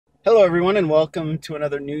Hello everyone and welcome to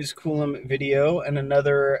another News Coolum video and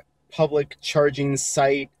another public charging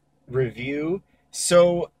site review.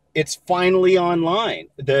 So it's finally online.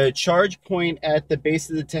 The charge point at the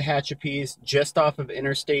base of the Tehachapis just off of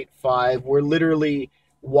Interstate 5. We're literally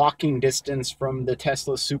walking distance from the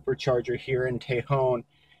Tesla supercharger here in Tejon,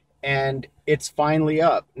 and it's finally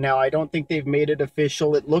up. Now, I don't think they've made it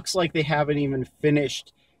official. It looks like they haven't even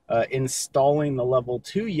finished installing the level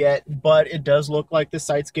 2 yet, but it does look like the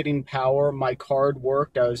site's getting power. My card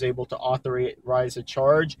worked. I was able to authorize a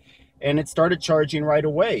charge, and it started charging right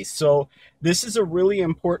away. So this is a really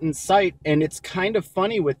important site, and it's kind of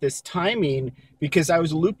funny with this timing because I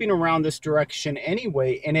was looping around this direction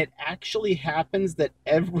anyway, and it actually happens that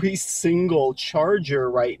every single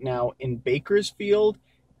charger right now in Bakersfield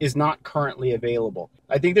is not currently available.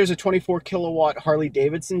 I think there's a 24 kilowatt Harley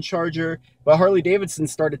Davidson charger, but Harley Davidson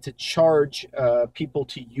started to charge people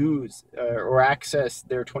to use or access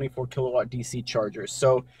their 24 kilowatt DC chargers.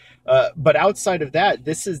 So, but outside of that,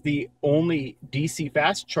 this is the only DC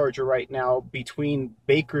fast charger right now between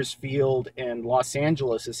Bakersfield and Los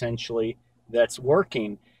Angeles, essentially, that's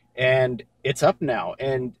working. And it's up now.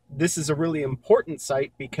 And this is a really important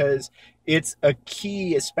site because it's a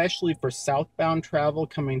key, especially for southbound travel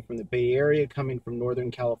coming from the Bay Area, coming from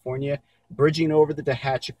Northern California, bridging over the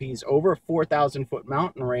Tehachapis, over a 4,000-foot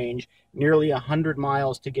mountain range, nearly 100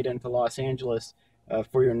 miles to get into Los Angeles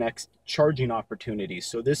for your next charging opportunity.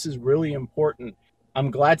 So this is really important.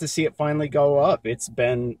 I'm glad to see it finally go up. It's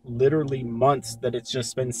been literally months that it's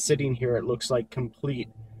just been sitting here. It looks like complete,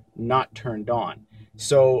 not turned on.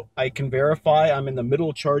 So I can verify I'm in the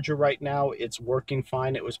middle charger right now. It's working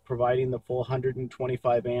fine. It was providing the full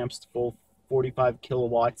 125 amps, full 45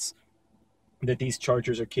 kilowatts that these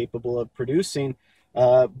chargers are capable of producing.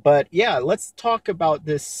 But yeah, let's talk about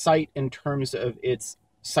this site in terms of its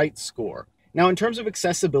site score. Now, in terms of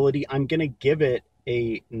accessibility, I'm going to give it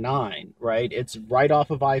a 9, right? It's right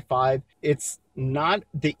off of I-5. It's not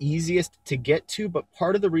the easiest to get to, but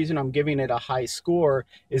part of the reason I'm giving it a high score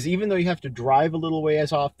is even though you have to drive a little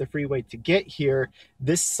ways off the freeway to get here,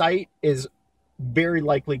 this site is very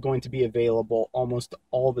likely going to be available almost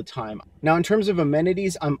all the time. Now, in terms of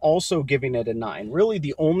amenities, I'm also giving it a 9. Really,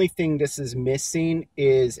 the only thing this is missing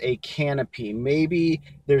is a canopy. Maybe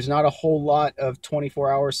there's not a whole lot of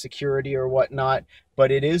 24-hour security or whatnot,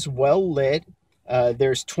 but it is well lit.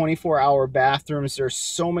 There's 24-hour bathrooms. There's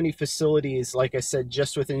so many facilities, like I said,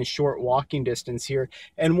 just within short walking distance here.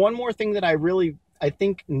 And one more thing that I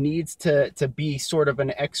think needs to be sort of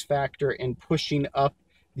an X factor in pushing up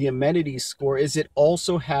the amenities score is it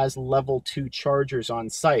also has level 2 chargers on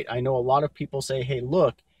site. I know a lot of people say, hey,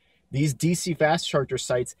 look, these DC fast charger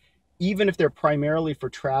sites, even if they're primarily for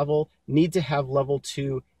travel, need to have level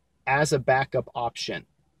 2 as a backup option.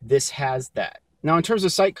 This has that. Now, in terms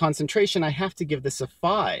of site concentration, I have to give this a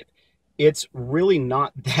 5. It's really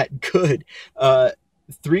not that good.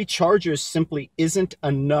 3 chargers simply isn't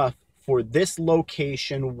enough for this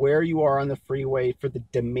location where you are on the freeway for the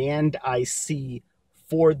demand I see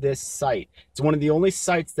for this site. It's one of the only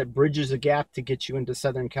sites that bridges a gap to get you into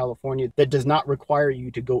Southern California that does not require you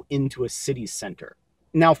to go into a city center.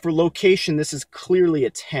 Now, for location, this is clearly a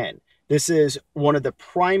 10. This is one of the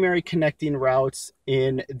primary connecting routes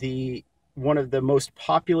in one of the most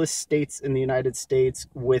populous states in the United States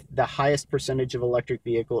with the highest percentage of electric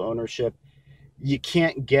vehicle ownership. You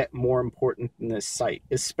can't get more important than this site,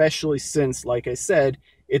 especially since, like I said,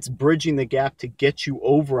 it's bridging the gap to get you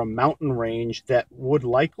over a mountain range that would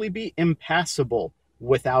likely be impassable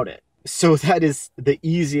without it. So that is the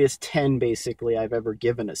easiest 10 basically I've ever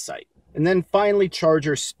given a site. And then finally,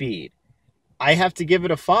 charger speed. I have to give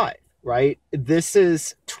it a 5. Right? This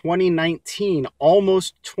is 2019,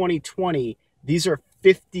 almost 2020. These are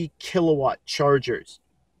 50 kilowatt chargers.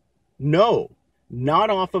 No, not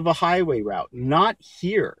off of a highway route, not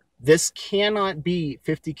here. This cannot be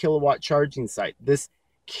 50 kilowatt charging site. This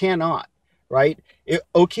cannot, right?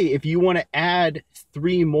 Okay, if you want to add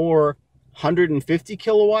 3 more 150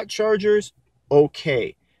 kilowatt chargers,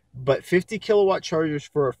 okay. But 50 kilowatt chargers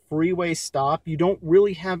for a freeway stop, you don't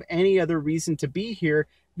really have any other reason to be here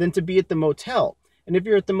than to be at the motel. And if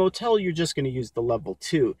you're at the motel, you're just going to use the level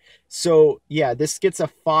 2. So yeah, this gets a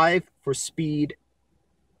 5 for speed.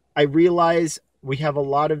 I realize we have a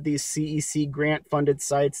lot of these CEC grant funded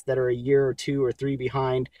sites that are a year or 2 or 3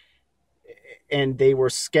 behind, and they were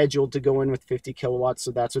scheduled to go in with 50 kilowatts.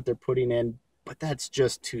 So that's what they're putting in, but that's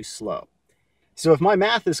just too slow. So if my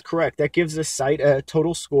math is correct, that gives this site a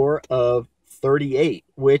total score of 38,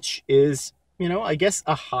 which is, you know, I guess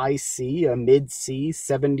a high C, a mid C,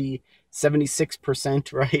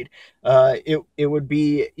 76%, right? It would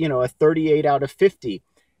be, you know, a 38 out of 50.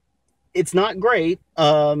 it's not great,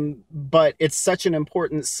 but it's such an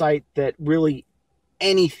important site that really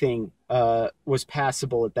anything was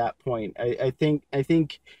passable at that point. I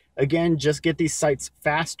think again, just get these sites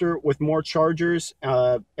faster with more chargers.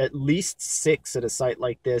 At least 6 at a site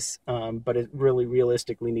like this, but it really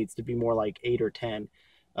realistically needs to be more like 8 or 10,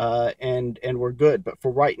 and we're good. But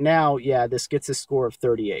for right now, yeah, this gets a score of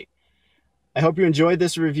 38. I hope you enjoyed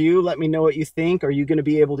this review. Let me know what you think. Are you going to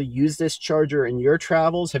be able to use this charger in your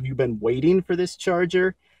travels? Have you been waiting for this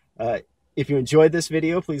charger? If you enjoyed this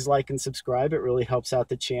video, please like and subscribe. It really helps out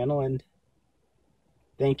the channel, and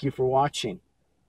thank you for watching.